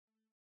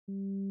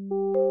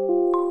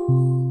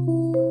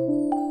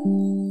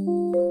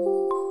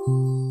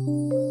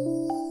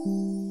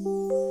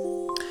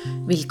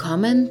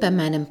Willkommen bei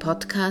meinem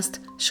Podcast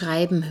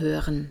Schreiben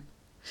hören.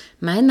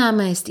 Mein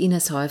Name ist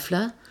Ines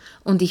Häufler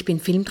und ich bin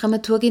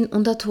Filmdramaturgin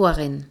und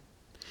Autorin.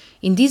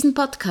 In diesem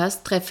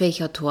Podcast treffe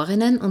ich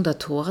Autorinnen und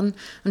Autoren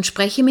und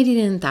spreche mit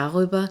ihnen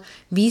darüber,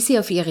 wie sie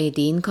auf ihre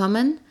Ideen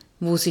kommen,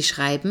 wo sie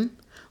schreiben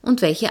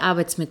und welche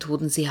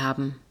Arbeitsmethoden sie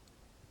haben.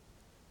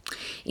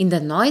 In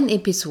der neuen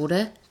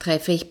Episode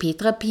treffe ich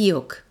Petra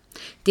Piuk,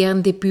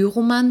 deren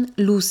Debütroman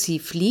Lucy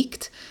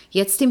fliegt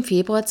jetzt im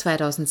Februar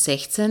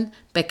 2016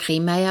 bei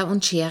Kremeyer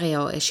und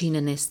Scheriau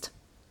erschienen ist.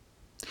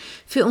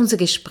 Für unser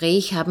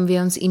Gespräch haben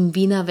wir uns im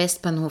Wiener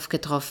Westbahnhof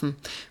getroffen,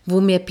 wo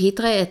mir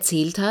Petra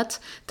erzählt hat,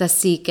 dass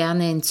sie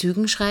gerne in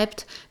Zügen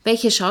schreibt,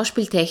 welche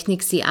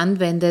Schauspieltechnik sie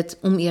anwendet,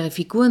 um ihre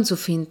Figuren zu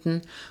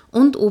finden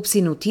und ob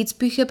sie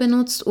Notizbücher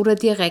benutzt oder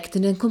direkt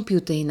in den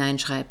Computer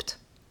hineinschreibt.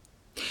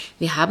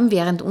 Wir haben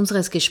während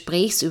unseres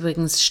Gesprächs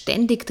übrigens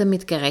ständig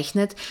damit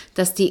gerechnet,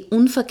 dass die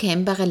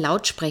unverkennbare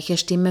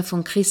Lautsprecherstimme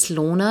von Chris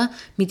Lohner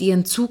mit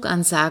ihren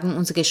Zugansagen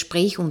unser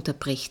Gespräch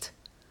unterbricht.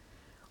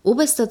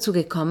 Ob es dazu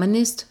gekommen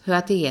ist,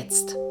 hört ihr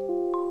jetzt.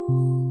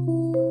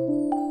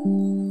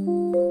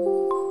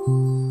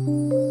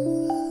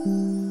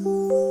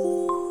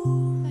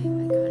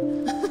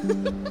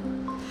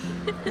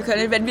 Wir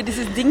können, wenn wir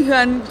dieses Ding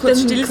hören,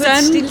 kurz still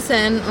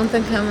sein und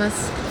dann kann man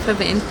es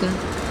verwenden.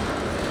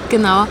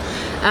 Genau,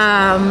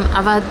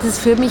 aber das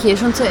führt mich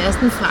schon zur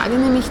ersten Frage,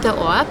 nämlich der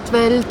Ort,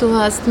 weil du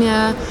hast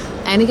mir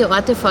einige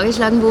Orte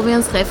vorgeschlagen, wo wir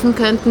uns treffen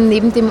könnten,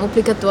 neben dem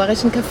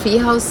obligatorischen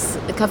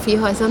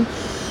Kaffeehäusern.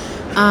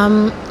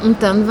 Und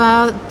dann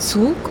war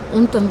Zug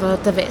und dann war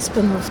der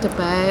Westbahnhof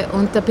dabei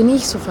und da bin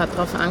ich sofort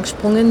drauf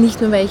angesprungen, nicht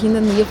nur weil ich in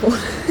der Nähe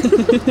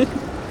wohne,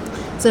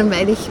 sondern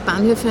weil ich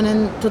Bahnhöfe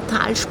einen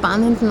total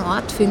spannenden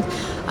Ort finde.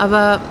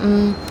 Aber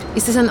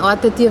ist das ein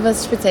Ort, der dir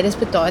was Spezielles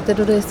bedeutet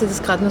oder ist dir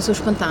das gerade nur so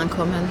spontan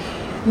gekommen?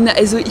 Na,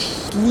 also ich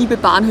liebe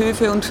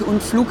Bahnhöfe und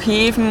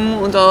Flughäfen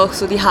und auch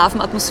so die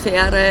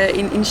Hafenatmosphäre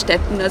in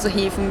Städten, also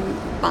Häfen,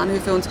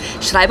 Bahnhöfe und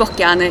schreibe auch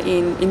gerne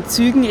in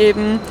Zügen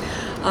eben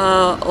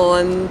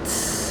und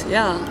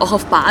ja, auch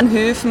auf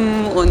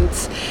Bahnhöfen und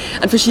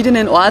an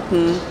verschiedenen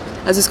Orten.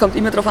 Also es kommt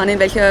immer darauf an, in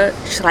welcher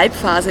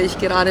Schreibphase ich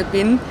gerade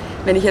bin.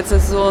 Wenn ich jetzt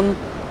also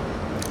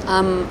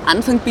am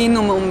Anfang bin,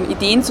 um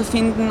Ideen zu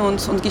finden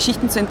und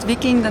Geschichten zu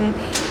entwickeln, dann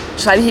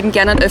schreibe ich eben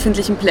gerne an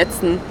öffentlichen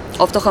Plätzen.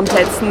 Oft auch an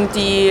Plätzen,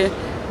 die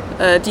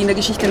in der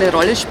Geschichte eine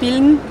Rolle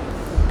spielen.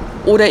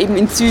 Oder eben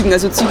in Zügen.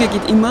 Also Züge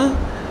geht immer.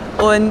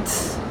 Und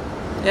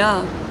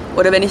ja,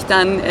 oder wenn ich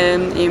dann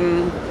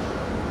im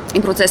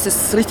Prozess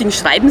des richtigen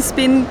Schreibens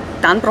bin,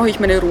 dann brauche ich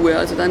meine Ruhe.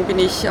 Also dann bin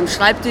ich am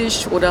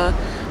Schreibtisch oder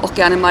auch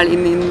gerne mal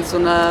in so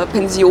einer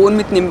Pension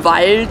mitten im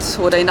Wald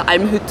oder in einer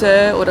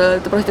Almhütte oder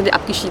da brauche ich dann die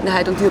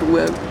Abgeschiedenheit und die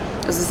Ruhe.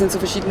 Also es sind so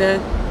verschiedene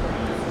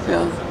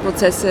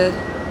Prozesse.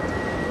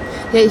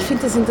 Ja, ich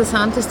finde es das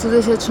interessant, dass du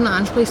das jetzt schon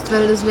ansprichst,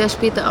 weil das wäre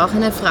später auch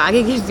eine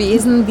Frage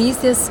gewesen, wie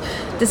ist das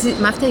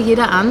macht ja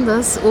jeder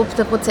anders, ob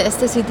der Prozess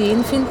des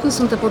Ideenfindens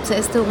und der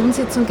Prozess der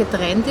Umsetzung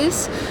getrennt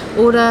ist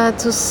oder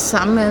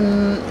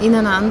zusammen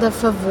ineinander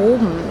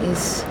verwoben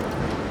ist.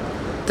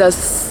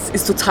 Das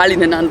ist total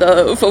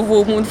ineinander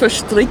verwoben und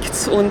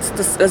verstrickt und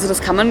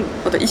das kann man,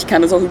 oder ich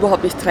kann das auch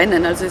überhaupt nicht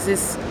trennen. Also es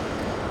ist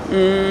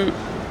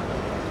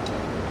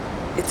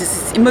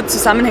immer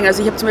Zusammenhänge.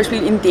 Also ich habe zum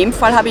Beispiel in dem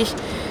Fall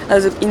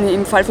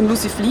im Fall von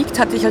Lucy fliegt,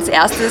 hatte ich als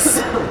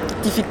erstes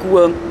die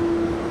Figur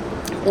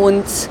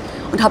und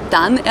habe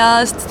dann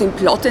erst den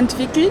Plot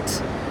entwickelt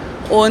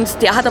und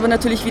der hat aber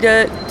natürlich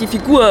wieder die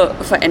Figur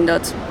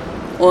verändert.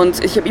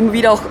 Und ich habe immer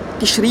wieder auch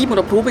geschrieben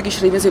oder Probe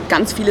geschrieben, also ich habe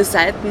ganz viele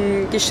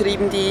Seiten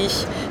geschrieben, die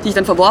ich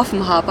dann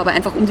verworfen habe, aber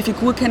einfach um die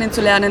Figur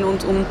kennenzulernen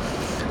und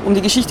um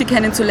die Geschichte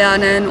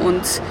kennenzulernen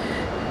und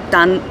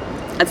dann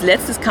als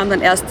letztes kam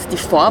dann erst die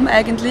Form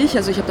eigentlich,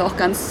 also ich habe da auch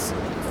ganz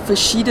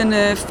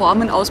verschiedene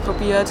Formen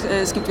ausprobiert,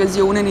 es gibt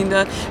Versionen in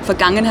der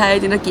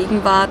Vergangenheit, in der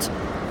Gegenwart,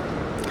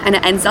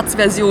 eine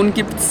Einsatzversion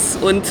gibt es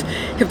und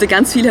ich habe da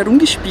ganz viel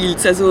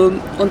herumgespielt, also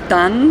und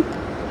dann,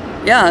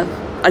 ja,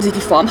 als ich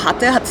die Form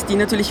hatte, hat die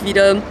natürlich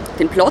wieder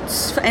den Plot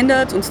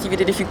verändert und die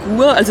wieder die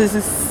Figur. Also es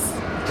ist,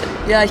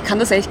 ja, ich kann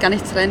das eigentlich gar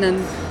nicht trennen.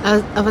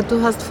 Aber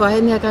du hast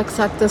vorhin ja gerade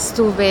gesagt, dass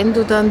du, wenn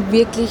du dann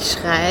wirklich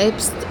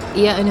schreibst,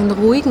 eher einen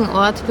ruhigen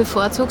Ort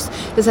bevorzugst.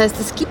 Das heißt,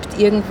 es gibt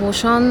irgendwo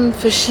schon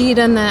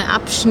verschiedene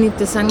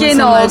Abschnitte, sagen wir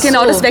mal so.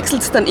 Genau, das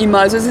wechselt dann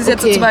immer. Also es ist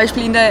jetzt so zum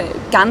Beispiel in der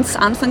ganz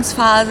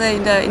Anfangsphase,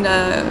 in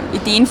der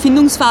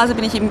Ideenfindungsphase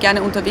bin ich eben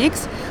gerne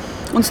unterwegs.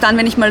 Und dann,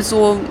 wenn ich mal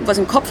so was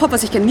im Kopf habe,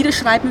 was ich gerne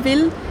niederschreiben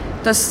will,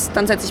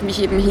 dann setze ich mich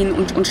eben hin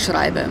und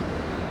schreibe.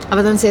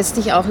 Aber dann setzt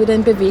dich auch wieder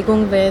in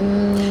Bewegung,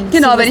 wenn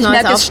wenn ich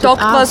merke, es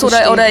stockt was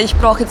oder ich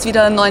brauche jetzt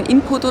wieder einen neuen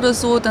Input oder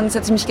so, dann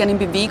setze ich mich gerne in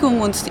Bewegung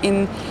und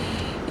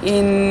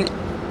in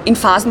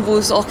Phasen, wo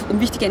es auch um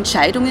wichtige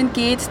Entscheidungen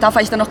geht, da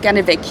fahre ich dann auch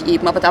gerne weg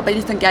eben. Aber da bin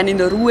ich dann gerne in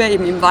der Ruhe,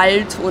 eben im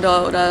Wald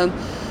oder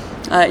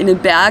in den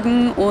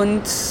Bergen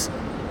und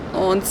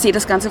und sehe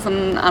das Ganze von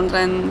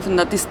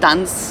der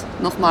Distanz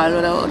nochmal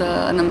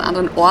oder an einem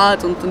anderen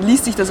Ort und dann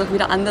liest sich das auch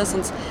wieder anders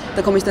und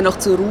da komme ich dann auch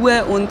zur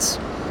Ruhe und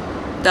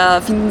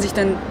da finden sich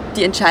dann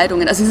die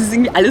Entscheidungen. Also es ist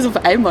irgendwie alles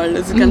auf einmal,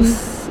 also ganz,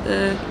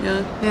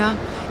 Ja,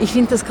 ich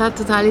finde das gerade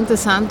total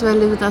interessant, weil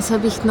über das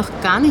habe ich noch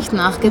gar nicht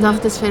nachgedacht.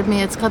 Das fällt mir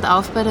jetzt gerade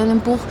auf bei deinem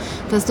Buch,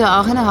 dass du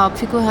auch eine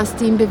Hauptfigur hast,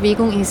 die in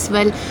Bewegung ist,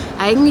 weil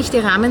eigentlich die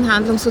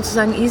Rahmenhandlung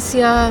sozusagen ist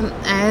ja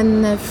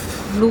eine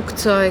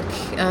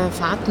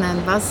Flugzeugfahrt, nein,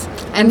 was?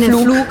 Ein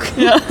Flug,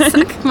 ja.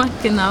 Sagt man,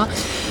 genau.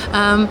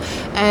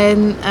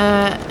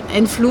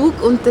 Ein Flug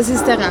und das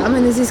ist der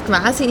Rahmen, es ist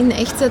quasi in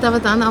Echtzeit, aber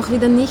dann auch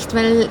wieder nicht,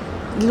 weil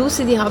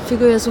Lucy, die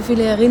Hauptfigur, ja so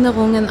viele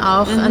Erinnerungen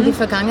auch an die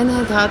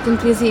Vergangenheit hat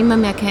und wir sie immer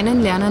mehr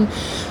kennenlernen.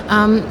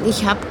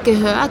 Ich habe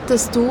gehört,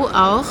 dass du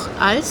auch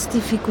als die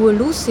Figur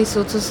Lucy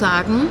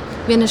sozusagen,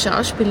 wie eine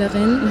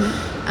Schauspielerin,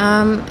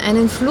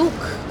 einen Flug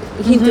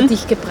hinter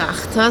dich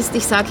gebracht hast.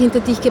 Ich sage hinter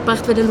dich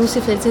gebracht, weil der Lucy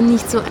fällt es ja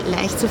nicht so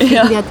leicht zu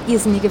fliegen, die hat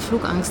irrsinnige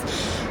Flugangst.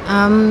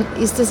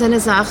 Ist das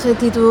eine Sache,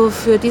 die du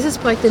für dieses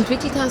Projekt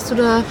entwickelt hast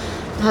oder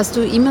hast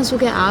du immer so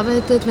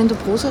gearbeitet, wenn du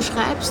Prosa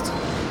schreibst?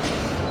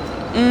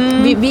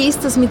 Wie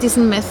ist das mit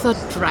diesem Method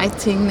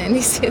Writing, nenne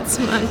ich es jetzt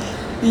mal?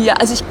 Ja,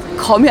 also ich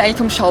komme ja eigentlich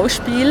vom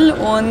Schauspiel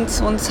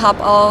und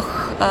habe auch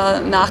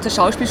nach der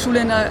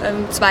Schauspielschule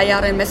 2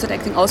 Jahre Method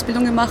Acting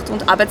Ausbildung gemacht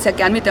und arbeite sehr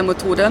gern mit der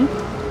Methode.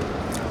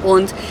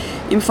 Und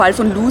im Fall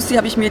von Lucy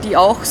habe ich mir die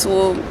auch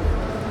so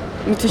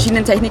mit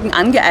verschiedenen Techniken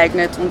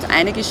angeeignet. Und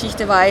eine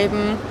Geschichte war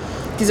eben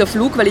dieser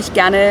Flug, weil ich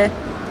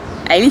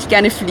eigentlich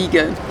gerne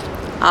fliege.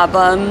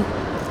 Aber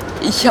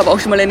ich habe auch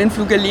schon mal einen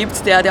Flug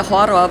erlebt, der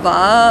Horror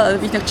war. Da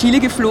bin ich nach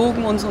Chile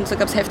geflogen und da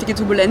gab es heftige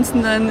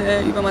Turbulenzen dann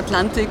über dem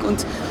Atlantik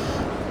und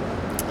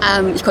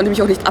ich konnte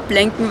mich auch nicht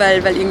ablenken,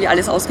 weil irgendwie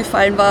alles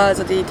ausgefallen war,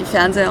 also die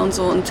Fernseher und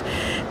so. Und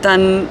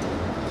dann,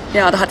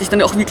 ja, da hatte ich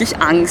dann auch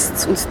wirklich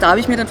Angst. Und da habe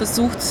ich mir dann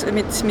versucht,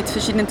 mit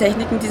verschiedenen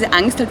Techniken diese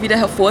Angst halt wieder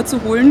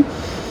hervorzuholen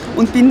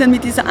und bin dann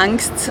mit dieser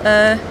Angst,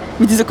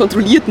 mit dieser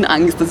kontrollierten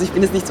Angst, also ich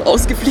bin jetzt nicht so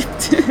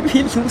ausgeflippt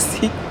wie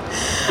Lucy,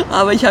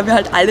 aber ich habe mir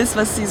halt alles,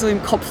 was sie so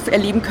im Kopf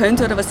erleben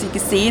könnte oder was sie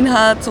gesehen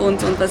hat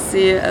und was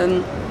sie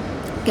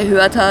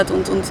gehört hat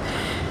und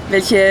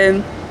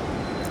welche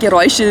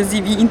Geräusche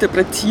sie wie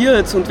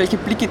interpretiert und welche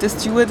Blicke des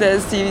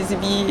Stewardess sie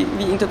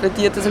wie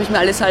interpretiert, das habe ich mir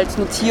alles halt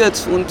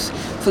notiert und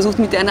versucht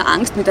mit einer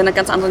Angst, mit einer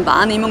ganz anderen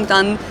Wahrnehmung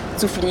dann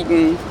zu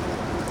fliegen.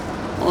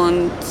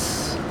 Und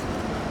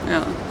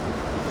ja,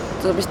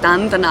 das habe ich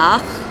dann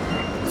danach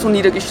so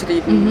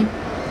niedergeschrieben.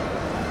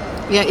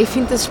 Ja, ich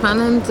finde das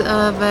spannend,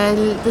 weil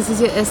das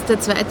ist ja erst der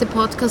zweite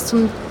Podcast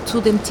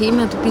zu dem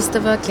Thema. Du bist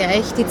aber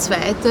gleich die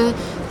zweite,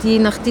 die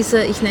nach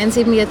dieser, ich nenne es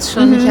eben jetzt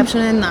schon, ich habe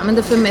schon einen Namen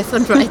dafür,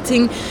 Method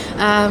Writing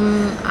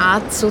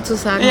Art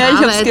sozusagen ja,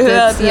 arbeitet. Ich habe es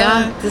gehört.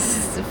 Ja, das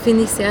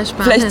finde ich sehr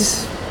spannend. Vielleicht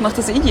macht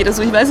das jeder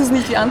so. Ich weiß es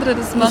nicht, wie andere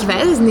das machen. Ich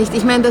weiß es nicht.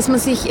 Ich meine, dass man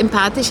sich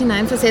empathisch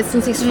hineinversetzt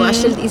und sich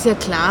vorstellt, ist ja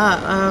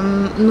klar.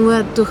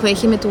 Nur durch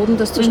welche Methoden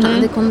das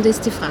zustande kommt,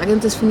 ist die Frage.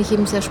 Und das finde ich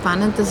eben sehr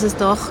spannend, dass es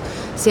doch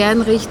sehr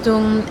in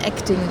Richtung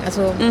Acting,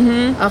 also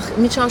auch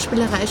mit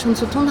Schauspielerei schon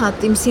zu tun hat,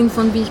 im Sinn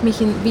von, wie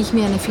ich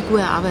mir eine Figur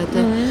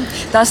erarbeite.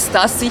 Das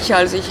sicher.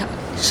 Also ich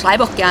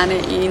schreibe auch gerne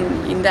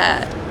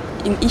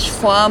in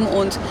Ich-Form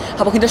und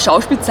habe auch in der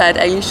Schauspielzeit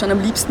eigentlich schon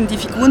am liebsten die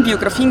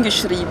Figurenbiografien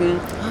geschrieben.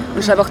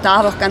 Und schreibe auch da,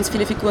 habe auch ganz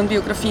viele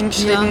Figurenbiografien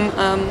geschrieben,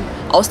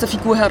 aus der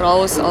Figur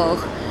heraus auch.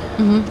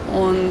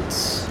 Und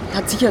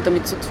hat sicher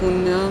damit zu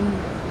tun, ja.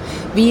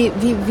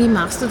 Wie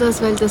machst du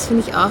das? Weil das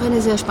finde ich auch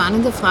eine sehr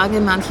spannende Frage.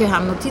 Manche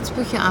haben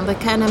Notizbücher, andere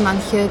keine.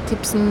 Manche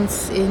tippen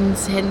es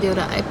ins Handy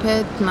oder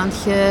iPad,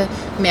 manche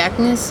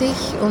merken es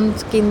sich und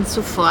gehen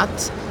sofort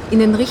in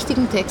den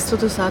richtigen Text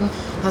sozusagen.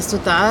 Hast du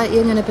da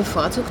irgendeine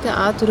bevorzugte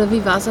Art oder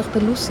wie war es auch bei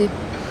Lucy?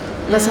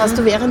 Was hast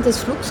du während des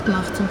Flugs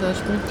gemacht zum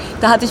Beispiel?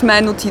 Da hatte ich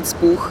mein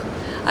Notizbuch.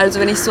 Also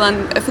wenn ich so an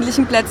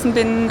öffentlichen Plätzen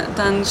bin,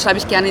 dann schreibe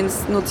ich gerne ins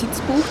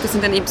Notizbuch. Das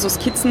sind dann eben so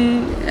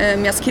Skizzen,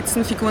 mehr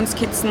Skizzen,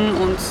 Figurenskizzen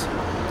und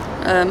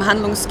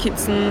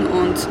Handlungsskizzen.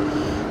 Und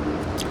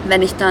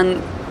wenn ich dann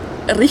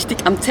richtig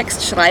am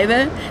Text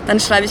schreibe, dann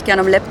schreibe ich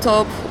gerne am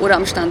Laptop oder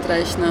am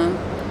Standrechner.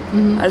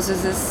 Also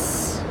es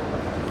ist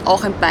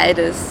auch ein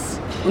beides.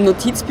 Und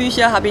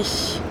Notizbücher habe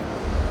ich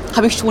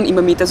schon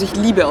immer mit. Also ich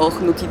liebe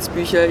auch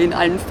Notizbücher in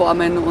allen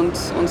Formen und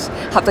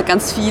habe da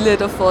ganz viele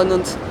davon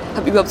und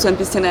habe überhaupt so ein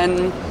bisschen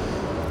einen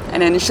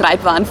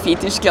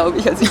Schreibwarenfetisch, glaube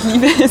ich. Also ich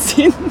liebe es,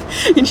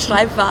 in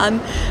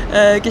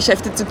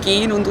Schreibwarengeschäfte zu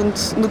gehen und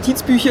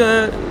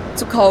Notizbücher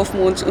zu kaufen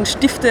und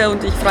Stifte.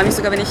 Und ich freue mich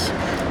sogar, wenn ich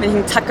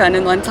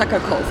einen neuen Tacker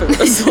kaufe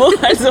oder so.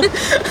 Also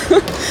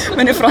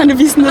meine Freunde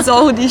wissen das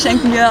auch und die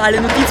schenken mir alle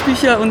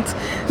Notizbücher und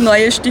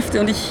neue Stifte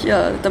und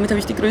damit habe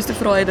ich die größte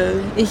Freude.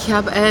 Ich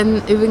habe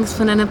übrigens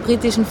von einer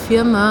britischen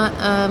Firma,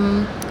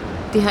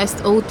 die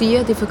heißt Oh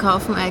Dear, die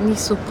verkaufen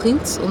eigentlich so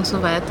Prints und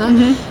so weiter.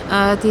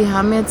 Die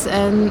haben jetzt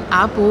ein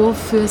Abo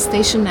für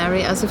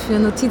Stationery, also für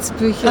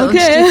Notizbücher und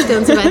Stifte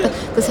und so weiter.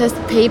 Das heißt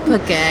Paper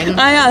Gang.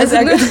 Ah ja, also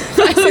sehr gut.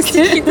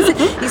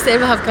 Ich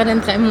selber habe gerade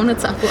ein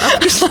 3-Monats-Abo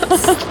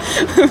abgeschlossen.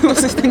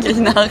 Muss ich dann gleich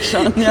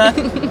nachschauen, ja.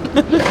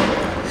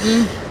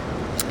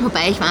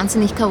 Wobei ich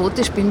wahnsinnig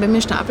chaotisch bin. Bei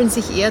mir stapeln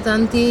sich eher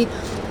dann die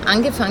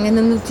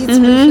angefangenen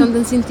Notizbücher und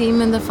dann sind die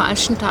immer in der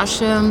falschen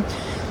Tasche.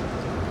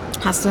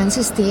 Hast du ein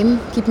System?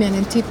 Gib mir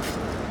einen Tipp.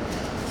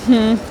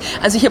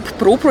 Also ich habe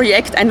pro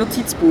Projekt ein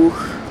Notizbuch.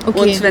 Okay.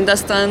 Und wenn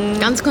das dann...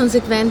 Ganz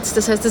konsequent,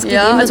 das heißt, das geht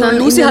ja, immer also dann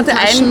Lucy in den hatte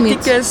Taschen ein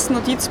mit. dickes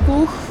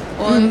Notizbuch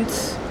und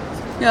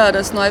ja,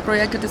 das neue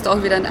Projekt hat jetzt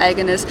auch wieder ein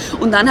eigenes.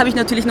 Und dann habe ich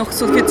natürlich noch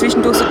so für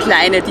zwischendurch so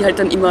kleine, die halt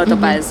dann immer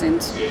dabei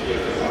sind.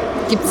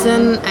 Gibt es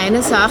denn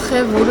eine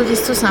Sache, wo du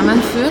das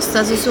zusammenführst?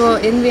 Also so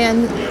irgendwie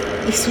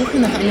ich suche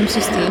nach einem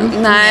System.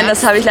 Nein,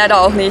 das habe ich leider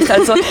auch nicht.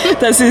 Also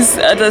das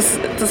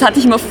hatte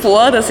ich immer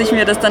vor, dass ich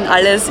mir das dann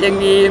alles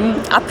irgendwie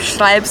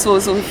abschreibe, so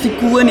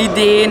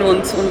Figurenideen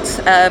und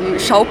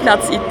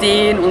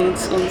Schauplatzideen und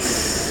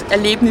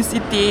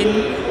Erlebnisideen.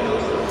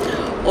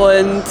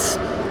 Und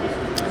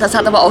das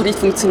hat aber auch nicht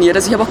funktioniert.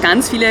 Also ich habe auch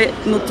ganz viele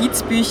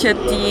Notizbücher,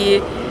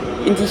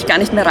 in die ich gar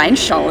nicht mehr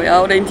reinschaue,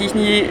 ja, oder in die ich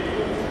nie,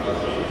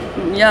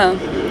 ja,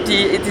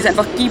 die es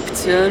einfach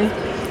gibt. Ja.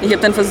 Ich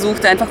habe dann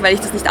versucht, einfach weil ich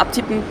das nicht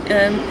abtippen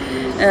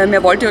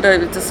mehr wollte oder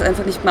das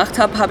einfach nicht gemacht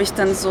habe, habe ich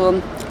dann so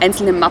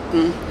einzelne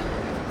Mappen,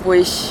 wo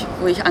ich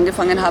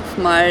angefangen habe,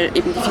 mal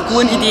eben die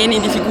Figurenideen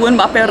in die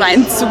Figurenmappe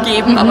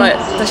reinzugeben, aber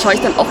da schaue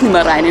ich dann auch nicht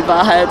mehr rein in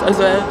Wahrheit.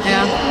 Also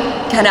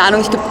keine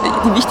Ahnung, ich glaube,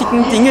 die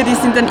wichtigen Dinge, die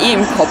sind dann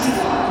im Kopf.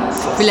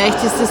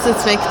 Vielleicht ist das der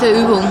Zweck der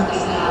Übung,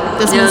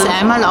 dass man es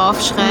einmal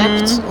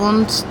aufschreibt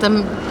und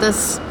dann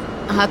das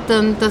hat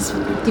dann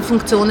die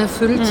Funktion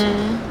erfüllt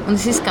und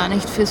es ist gar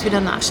nicht fürs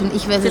wieder Nachschauen.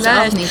 Ich weiß es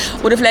auch nicht.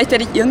 Oder vielleicht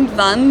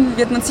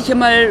wird man sicher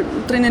mal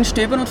drinnen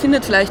stöbern und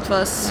findet vielleicht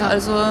was. Ja.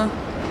 Also,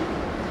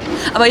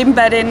 aber eben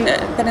bei den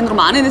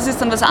Romanen ist es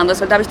dann was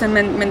anderes, weil da habe ich dann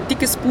mein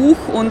dickes Buch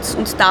und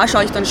da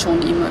schaue ich dann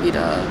schon immer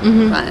wieder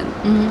rein.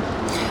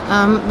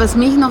 Was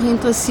mich noch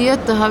interessiert,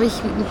 da habe ich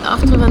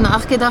auch drüber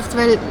nachgedacht,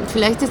 weil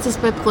vielleicht ist das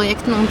bei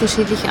Projekten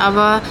unterschiedlich,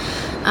 aber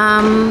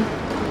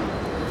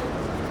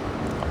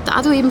da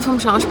du eben vom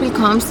Schauspiel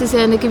kommst, ist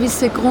ja eine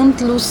gewisse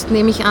Grundlust,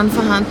 nehme ich an,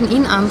 vorhanden,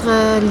 in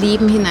andere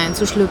Leben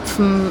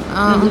hineinzuschlüpfen.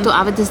 Und du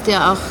arbeitest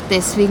ja auch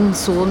deswegen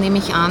so, nehme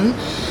ich an.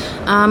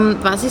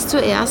 Was ist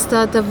zuerst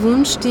der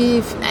Wunsch,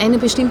 eine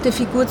bestimmte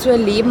Figur zu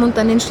erleben und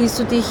dann entschließt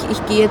du dich,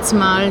 ich gehe jetzt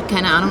mal,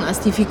 keine Ahnung,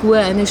 als die Figur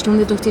eine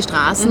Stunde durch die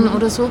Straßen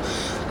oder so?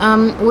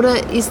 Oder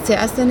ist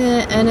zuerst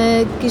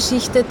eine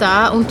Geschichte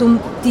da und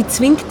die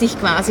zwingt dich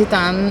quasi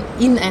dann,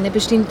 in eine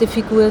bestimmte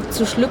Figur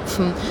zu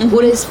schlüpfen?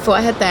 Oder ist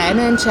vorher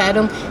deine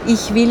Entscheidung,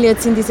 ich will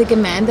jetzt in dieses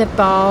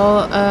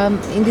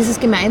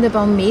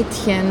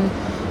Gemeindebaumädchen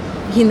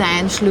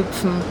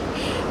hineinschlüpfen?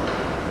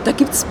 Da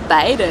gibt es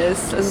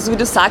beides. Also so wie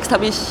du sagst,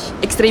 habe ich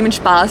extremen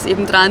Spaß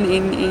eben dran,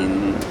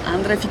 in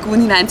andere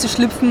Figuren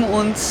hineinzuschlüpfen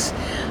und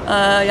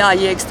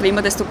je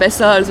extremer, desto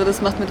besser. Also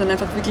das macht mir dann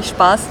einfach wirklich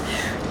Spaß.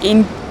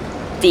 In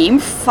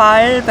dem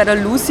Fall bei der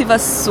Lucy war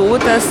es so,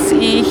 dass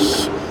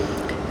ich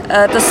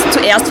das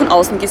zuerst von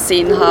außen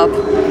gesehen habe.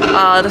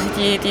 Dass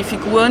ich die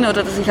Figuren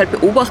oder dass ich halt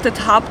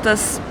beobachtet habe,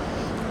 dass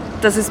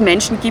es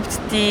Menschen gibt,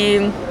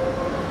 die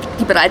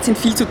bereit sind,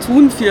 viel zu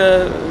tun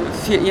für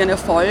ihren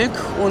Erfolg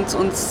und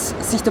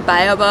sich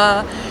dabei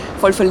aber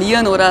voll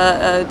verlieren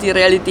oder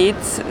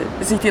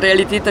sich die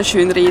Realität da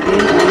schönreden.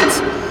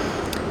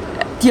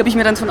 Und die habe ich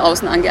mir dann von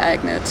außen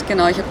angeeignet.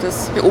 Genau, ich habe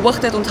das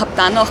beobachtet und habe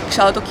dann auch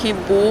geschaut, okay,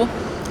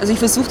 also ich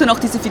versuche dann auch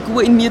diese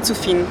Figur in mir zu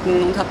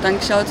finden und habe dann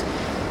geschaut,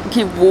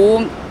 okay,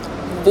 wo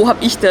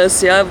habe ich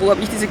das, ja, wo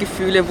habe ich diese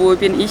Gefühle, wo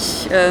bin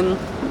ich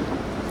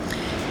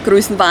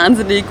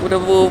größenwahnsinnig oder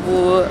wo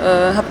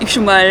habe ich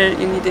schon mal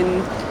irgendwie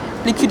den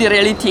Blick für die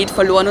Realität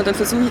verloren und dann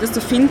versuche ich das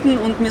zu finden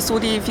und mir so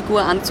die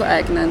Figur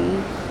anzueignen.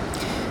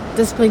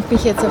 Das bringt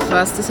mich jetzt auf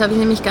was. Das habe ich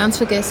nämlich ganz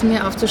vergessen,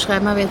 mir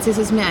aufzuschreiben, aber jetzt ist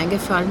es mir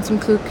eingefallen, zum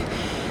Glück.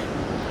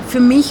 Für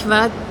mich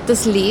war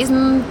das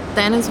Lesen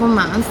deines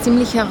Romans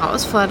ziemlich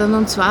herausfordernd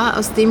und zwar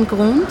aus dem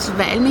Grund,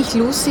 weil mich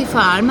Lucy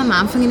vor allem am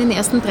Anfang in den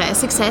ersten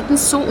 30 Seiten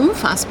so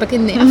unfassbar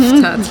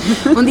genervt hat.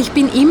 Und ich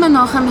bin immer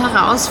noch am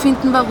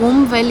herausfinden,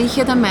 warum, weil ich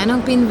ja der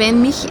Meinung bin, wenn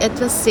mich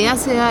etwas sehr,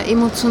 sehr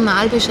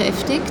emotional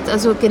beschäftigt,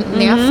 also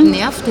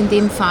nervt in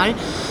dem Fall,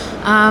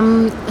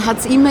 hat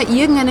es immer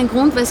irgendeinen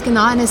Grund, weil es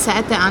genau eine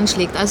Seite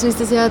anschlägt. Also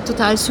ist es ja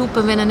total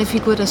super, wenn eine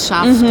Figur das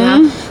schafft. Ja.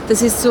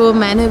 Das ist so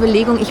meine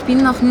Überlegung. Ich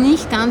bin noch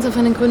nicht ganz auf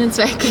einen grünen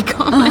Zweig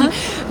gekommen,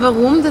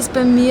 warum das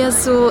bei mir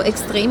so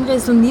extrem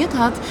resoniert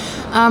hat.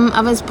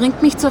 Aber es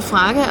bringt mich zur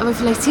Frage, aber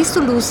vielleicht siehst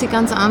du Lucy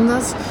ganz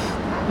anders.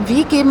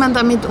 Wie geht man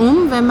damit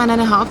um, wenn man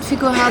eine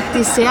Hauptfigur hat,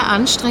 die sehr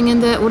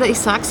anstrengende oder ich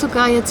sage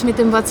sogar jetzt mit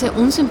dem Wort sehr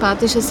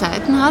unsympathische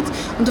Seiten hat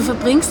und du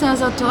verbringst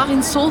als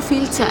Autorin so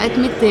viel Zeit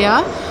mit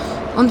der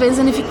und wenn es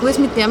eine Figur ist,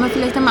 mit der man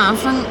vielleicht am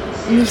Anfang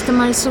nicht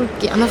einmal so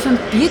gerne auf ein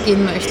Bier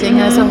gehen möchte,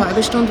 länger als eine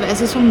halbe Stunde, weil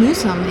sie so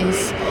mühsam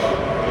ist.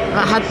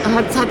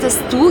 Hattest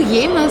du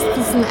jemals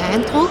diesen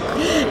Eindruck?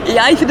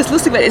 Ja, ich finde das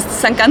lustig, weil es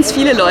sagen ganz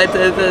viele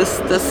Leute,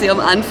 dass sie am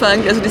Anfang,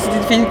 also dass sie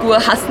die Figur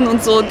hassen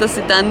und so, dass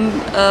sie dann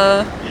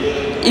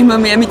immer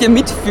mehr mit ihr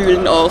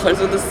mitfühlen auch.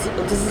 Also das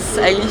ist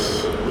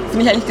eigentlich,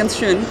 finde ich eigentlich ganz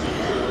schön.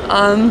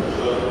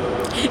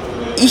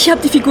 Ich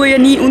habe die Figur ja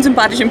nie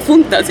unsympathisch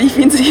empfunden, also ich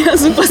finde sie ja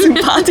super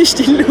sympathisch,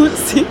 die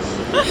Lucy.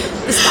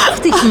 Das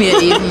dachte ich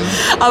mir eben.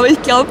 Aber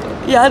ich glaube,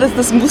 ja,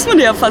 das muss man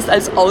ja fast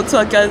als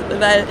Autor,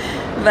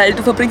 weil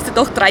du verbringst ja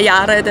doch 3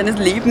 Jahre deines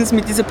Lebens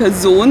mit dieser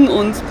Person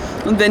und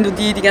wenn du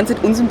die ganze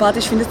Zeit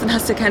unsympathisch findest, dann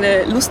hast du ja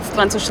keine Lust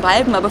dran zu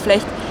schreiben. Aber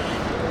vielleicht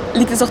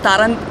liegt es auch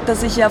daran,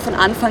 dass ich ja von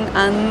Anfang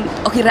an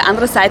auch ihre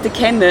andere Seite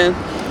kenne.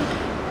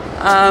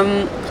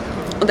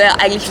 Und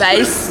er eigentlich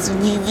weiß,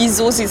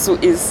 wieso sie so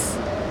ist,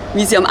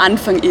 wie sie am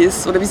Anfang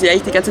ist oder wie sie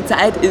eigentlich die ganze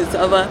Zeit ist.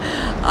 Aber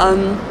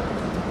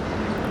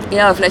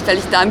ja, vielleicht weil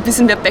ich da ein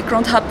bisschen mehr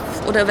Background habe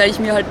oder weil ich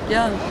mir halt,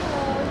 ja,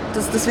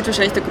 das wird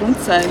wahrscheinlich der Grund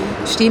sein.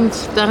 Stimmt,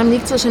 daran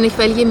liegt es wahrscheinlich,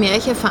 weil je mehr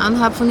ich erfahren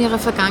habe von ihrer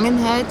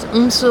Vergangenheit,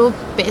 umso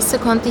besser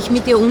konnte ich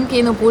mit ihr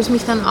umgehen, obwohl es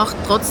mich dann auch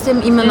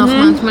trotzdem immer noch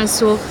manchmal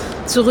so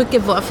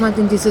zurückgeworfen hat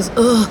in dieses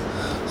oh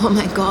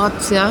mein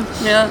Gott, ja.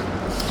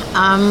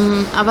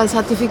 Aber es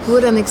hat die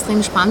Figur dann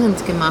extrem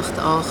spannend gemacht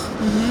auch.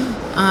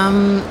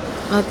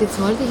 Warte, jetzt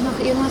wollte ich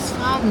noch irgendwas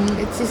fragen.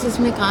 Jetzt ist es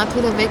mir gerade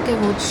wieder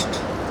weggerutscht.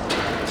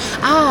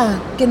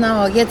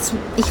 Genau, jetzt,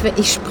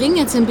 ich springe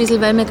jetzt ein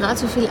bisschen, weil mir gerade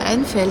so viel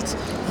einfällt.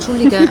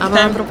 Entschuldige, aber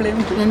kein Problem.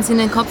 Wenn es in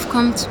den Kopf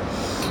kommt,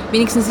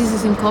 wenigstens ist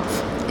es im Kopf.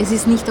 Es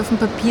ist nicht auf dem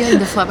Papier in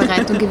der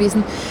Vorbereitung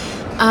gewesen.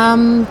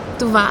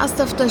 Du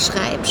warst auf der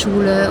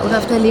Schreibschule oder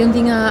auf der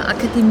Leondinger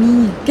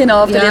Akademie.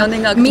 Genau, auf der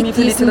Leondinger Akademie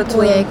für Literatur. Mit diesem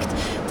Projekt.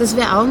 Das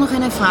wäre auch noch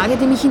eine Frage,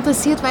 die mich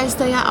interessiert, weil es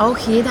da ja auch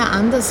jeder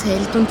anders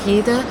hält und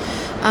jeder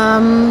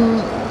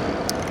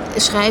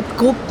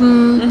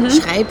Schreibgruppen,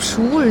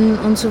 Schreibschulen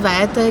und so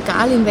weiter,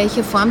 egal in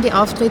welcher Form die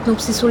auftreten,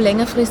 ob sie so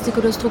längerfristig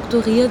oder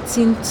strukturiert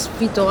sind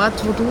wie dort,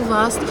 wo du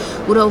warst,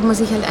 oder ob man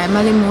sich halt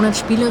einmal im Monat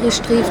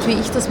spielerisch trifft, wie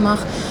ich das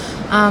mache.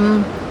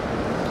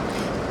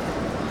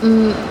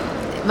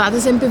 War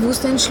das ein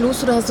bewusster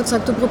Entschluss oder hast du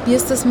gesagt, du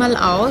probierst das mal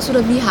aus?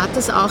 Oder wie hat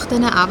das auch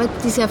deine Arbeit,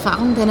 diese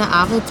Erfahrung deiner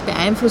Arbeit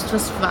beeinflusst?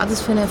 Was war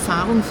das für eine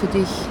Erfahrung für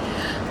dich?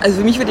 Also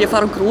für mich war die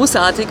Erfahrung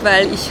großartig,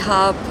 weil ich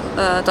habe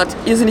dort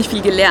irrsinnig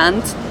viel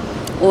gelernt.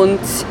 Und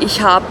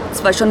ich habe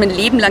zwar schon mein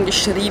Leben lang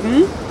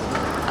geschrieben,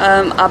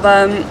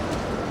 aber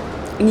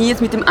nie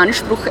jetzt mit dem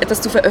Anspruch,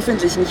 etwas zu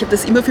veröffentlichen. Ich habe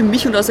das immer für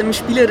mich und aus einem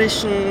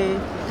Spielerischen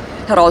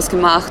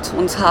herausgemacht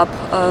und habe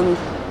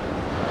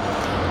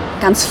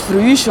ganz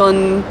früh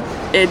schon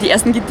die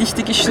ersten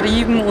Gedichte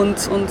geschrieben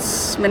und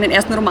meinen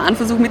ersten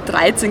Romanversuch mit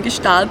 13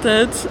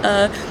 gestartet.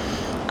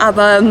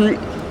 Aber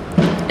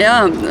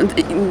ja, und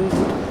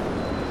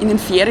in den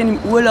Ferien, im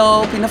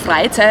Urlaub, in der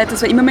Freizeit,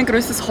 das war immer mein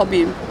größtes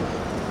Hobby.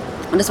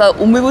 Und das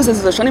war unbewusst, also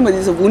es war schon immer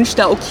dieser Wunsch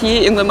da, okay,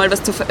 irgendwann mal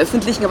was zu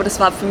veröffentlichen, aber das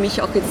war für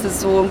mich auch jetzt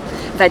so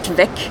weit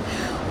weg.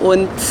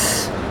 Und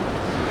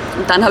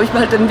dann habe ich mir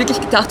halt dann wirklich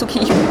gedacht,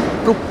 okay, ich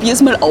probiere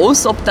es mal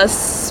aus, ob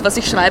das, was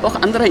ich schreibe, auch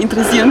andere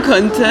interessieren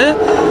könnte.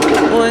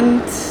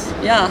 Und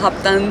ja, habe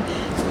dann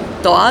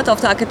dort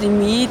auf der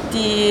Akademie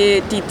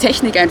die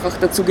Technik einfach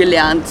dazu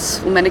gelernt,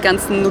 um meine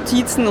ganzen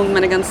Notizen und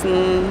meine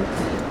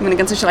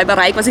ganze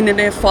Schreiberei quasi in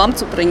eine Form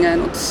zu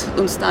bringen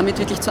und damit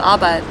wirklich zu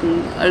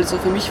arbeiten. Also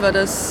für mich war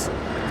das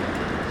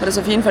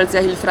auf jeden Fall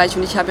sehr hilfreich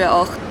und ich habe ja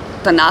auch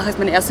danach erst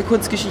meine erste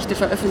Kurzgeschichte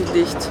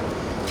veröffentlicht.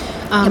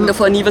 Ich habe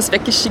davor nie was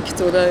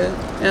weggeschickt oder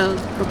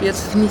probiert.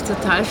 Das finde ich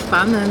total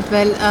spannend,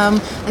 weil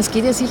es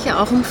geht ja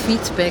sicher auch um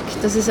Feedback.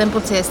 Das ist ein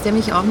Prozess, der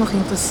mich auch noch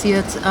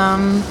interessiert.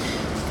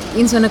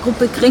 In so einer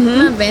Gruppe kriegt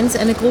man, wenn es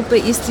eine Gruppe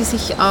ist, die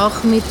sich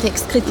auch mit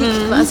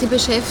Textkritik quasi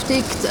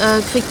beschäftigt,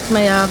 kriegt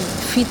man ja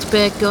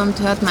Feedback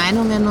und hört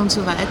Meinungen und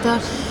so weiter.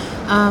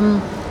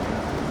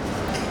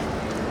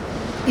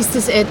 Ist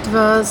das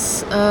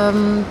etwas,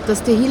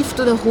 das dir hilft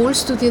oder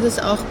holst du dir das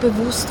auch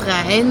bewusst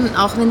rein,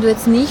 auch wenn du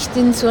jetzt nicht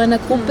in so einer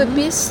Gruppe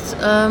bist?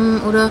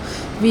 Oder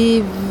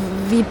wie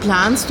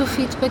planst du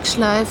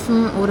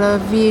Feedbackschleifen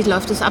oder wie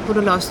läuft das ab?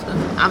 Oder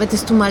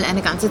arbeitest du mal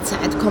eine ganze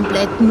Zeit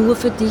komplett nur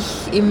für dich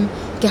im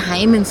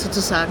Geheimen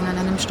sozusagen an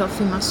einem Stoff?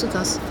 Wie machst du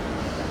das?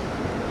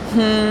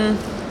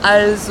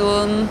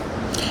 Also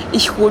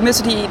ich hole mir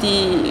so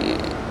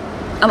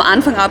am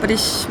Anfang arbeite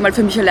ich mal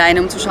für mich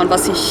alleine, um zu schauen,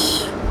 was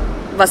ich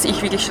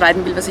wirklich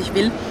schreiben will, was ich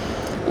will.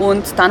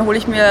 Und dann hole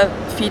ich mir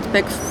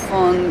Feedback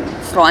von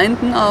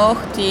Freunden auch,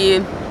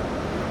 die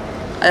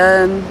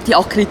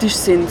auch kritisch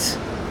sind.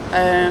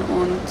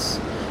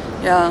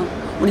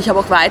 Und ich habe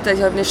auch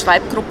ich habe eine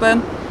Schreibgruppe,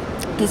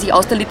 die sich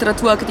aus der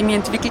Literaturakademie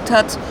entwickelt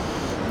hat,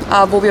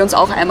 wo wir uns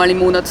auch einmal im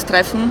Monat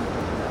treffen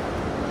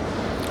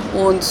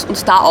und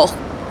uns da auch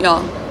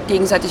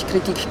gegenseitig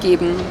Kritik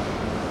geben.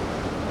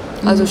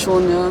 Also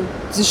schon, ja.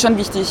 Das ist schon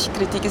wichtig,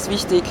 Kritik ist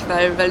wichtig,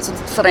 weil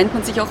sonst verrennt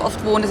man sich auch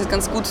oft wo und es ist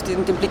ganz gut,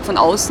 den Blick von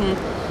außen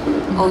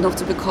auch noch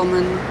zu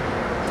bekommen.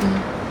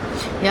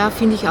 Ja,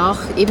 finde ich auch,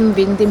 eben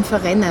wegen dem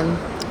Verrennen.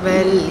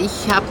 Weil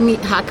ich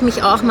hake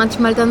mich auch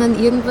manchmal dann an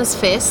irgendwas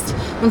fest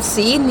und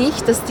sehe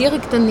nicht, dass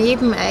direkt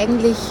daneben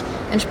eigentlich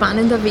ein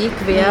spannender Weg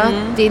wäre,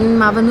 den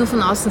man aber nur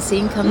von außen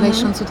sehen kann, weil ich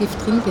schon so tief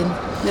drin bin.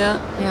 Ja.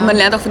 Und man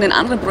lernt auch von den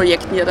anderen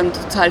Projekten ja dann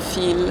total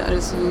viel.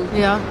 Also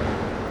ja.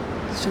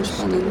 Das ist schon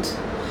spannend.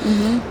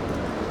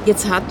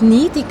 Jetzt hat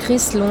nie die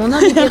Chris Lohner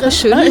mit ihrer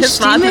schönen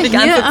Stimme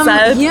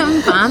hier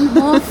am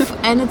Bahnhof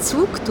eine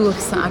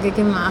Zugdurchsage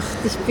gemacht.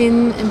 Ich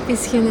bin ein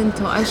bisschen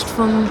enttäuscht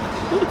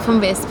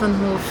vom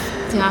Westbahnhof.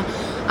 Tja,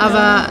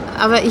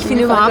 Aber ich bin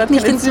überhaupt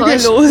nicht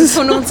enttäuscht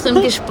von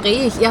unserem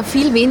Gespräch. Ja,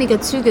 viel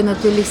weniger Züge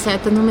natürlich,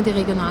 seit da nur mehr die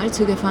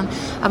Regionalzüge fahren.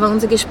 Aber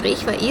unser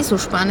Gespräch war so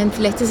spannend.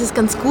 Vielleicht ist es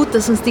ganz gut,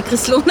 dass uns die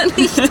Chryslona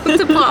nicht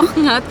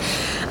unterbrochen hat.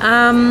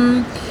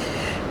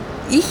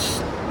 Ich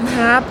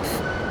habe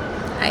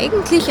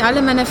eigentlich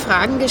alle meine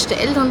Fragen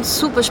gestellt und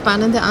super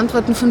spannende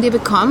Antworten von dir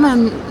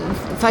bekommen.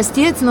 Falls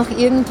dir jetzt noch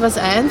irgendwas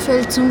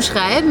einfällt zum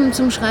Schreiben,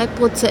 zum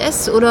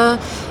Schreibprozess oder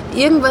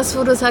irgendwas,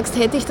 wo du sagst,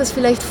 hätte ich das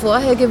vielleicht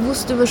vorher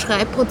gewusst über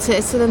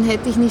Schreibprozesse, dann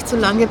hätte ich nicht so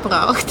lange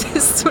gebraucht,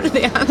 das zu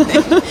lernen.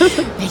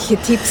 Welche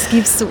Tipps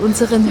gibst du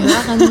unseren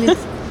Hörern mit?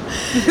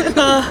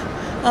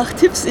 Ach,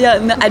 Tipps, ja,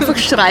 einfach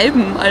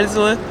schreiben,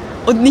 also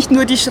und nicht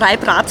nur die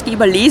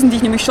Schreibratgeber lesen, die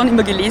ich nämlich schon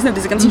immer gelesen habe,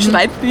 diese ganzen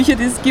Schreibbücher,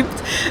 die es gibt,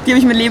 die habe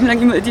ich mein Leben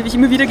lang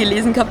immer wieder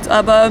gelesen gehabt,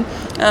 aber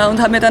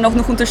und habe mir dann auch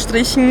noch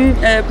unterstrichen,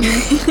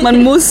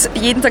 man muss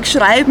jeden Tag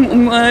schreiben,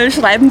 um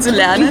schreiben zu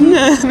lernen,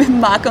 mit dem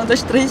Marker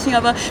unterstrichen,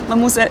 aber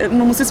man muss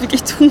es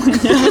wirklich tun.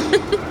 Ja.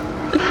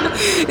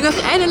 Noch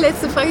eine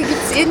letzte Frage, gibt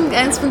es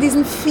irgendeins von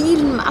diesen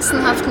vielen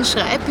massenhaften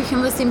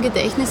Schreibbüchern, was dir im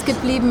Gedächtnis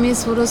geblieben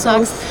ist, wo du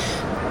sagst,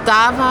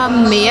 da war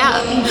mehr,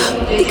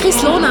 die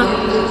Chryslona.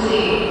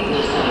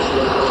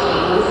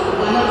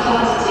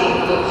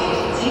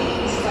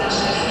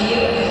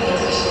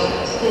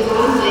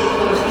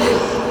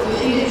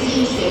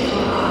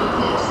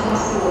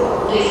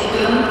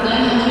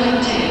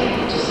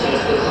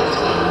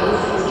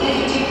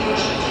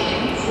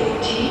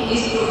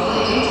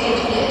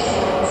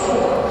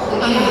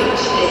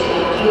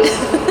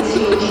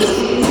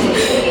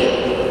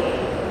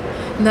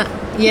 Na,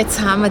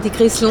 jetzt haben wir die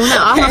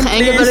Chryslona auch noch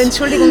eingebaut.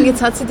 Entschuldigung,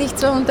 jetzt hat sie dich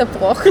zwar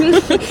unterbrochen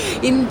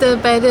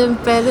bei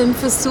dem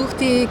Versuch,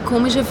 die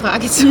komische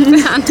Frage zu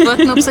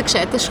beantworten, ob es ein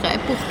gescheites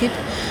Schreibbuch gibt.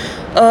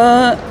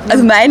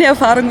 Also meine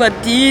Erfahrung war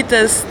die,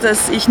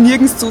 dass ich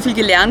nirgends so viel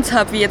gelernt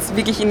habe, wie jetzt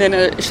wirklich in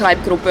einer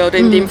Schreibgruppe oder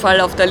in dem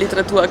Fall auf der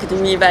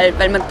Literaturakademie,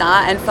 weil man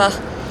da einfach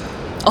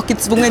auch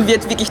gezwungen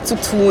wird, wirklich zu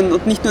tun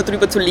und nicht nur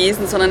drüber zu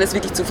lesen, sondern es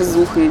wirklich zu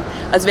versuchen.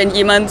 Also wenn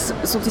jemand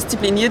so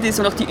diszipliniert ist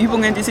und auch die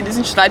Übungen, die es in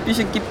diesen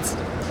Schreibbüchern gibt,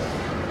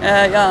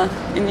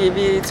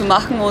 irgendwie zu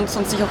machen und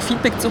sich auch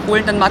Feedback zu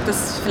holen, dann mag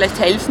das vielleicht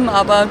helfen,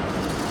 aber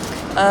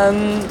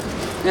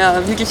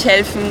wirklich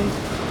helfen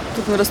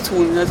tut nur das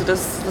Tun, also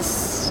das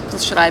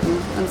Schreiben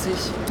an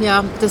sich.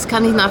 Ja, das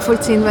kann ich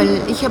nachvollziehen, weil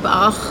ich habe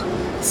auch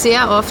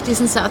sehr oft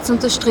diesen Satz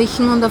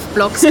unterstrichen und auf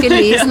Blogs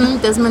gelesen,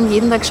 dass man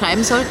jeden Tag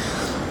schreiben soll.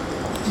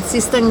 Es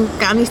ist dann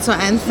gar nicht so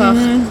einfach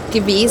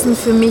gewesen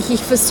für mich.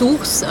 Ich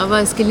versuche es, aber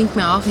es gelingt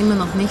mir auch immer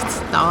noch nicht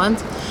dauernd.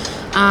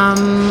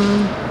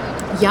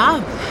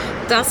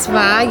 Das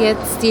war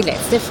jetzt die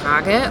letzte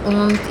Frage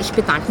und ich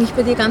bedanke mich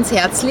bei dir ganz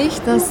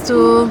herzlich, dass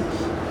du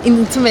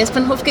zum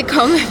Westbahnhof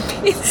gekommen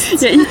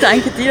bist. Ja, ich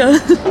danke dir.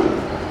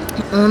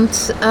 Und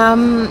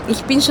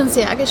ich bin schon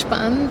sehr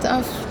gespannt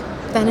auf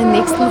deinen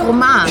nächsten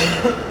Roman.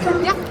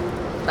 Ja,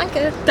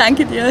 danke.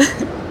 Danke dir.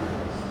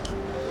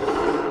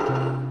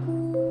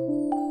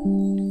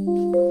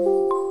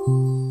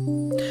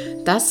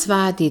 Das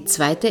war die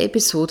zweite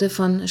Episode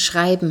von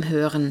Schreiben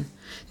hören,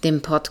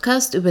 dem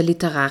Podcast über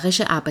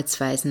literarische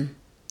Arbeitsweisen.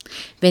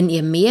 Wenn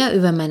ihr mehr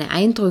über meine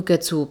Eindrücke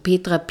zu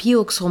Petra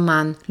Piuks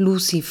Roman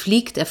Lucy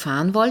fliegt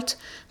erfahren wollt,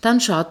 dann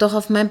schaut doch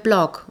auf mein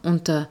Blog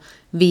unter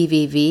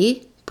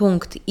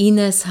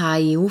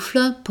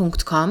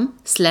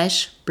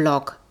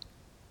www.ineshieufler.com/blog.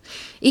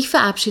 Ich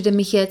verabschiede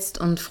mich jetzt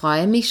und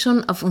freue mich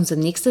schon auf unser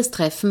nächstes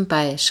Treffen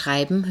bei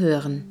Schreiben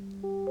hören.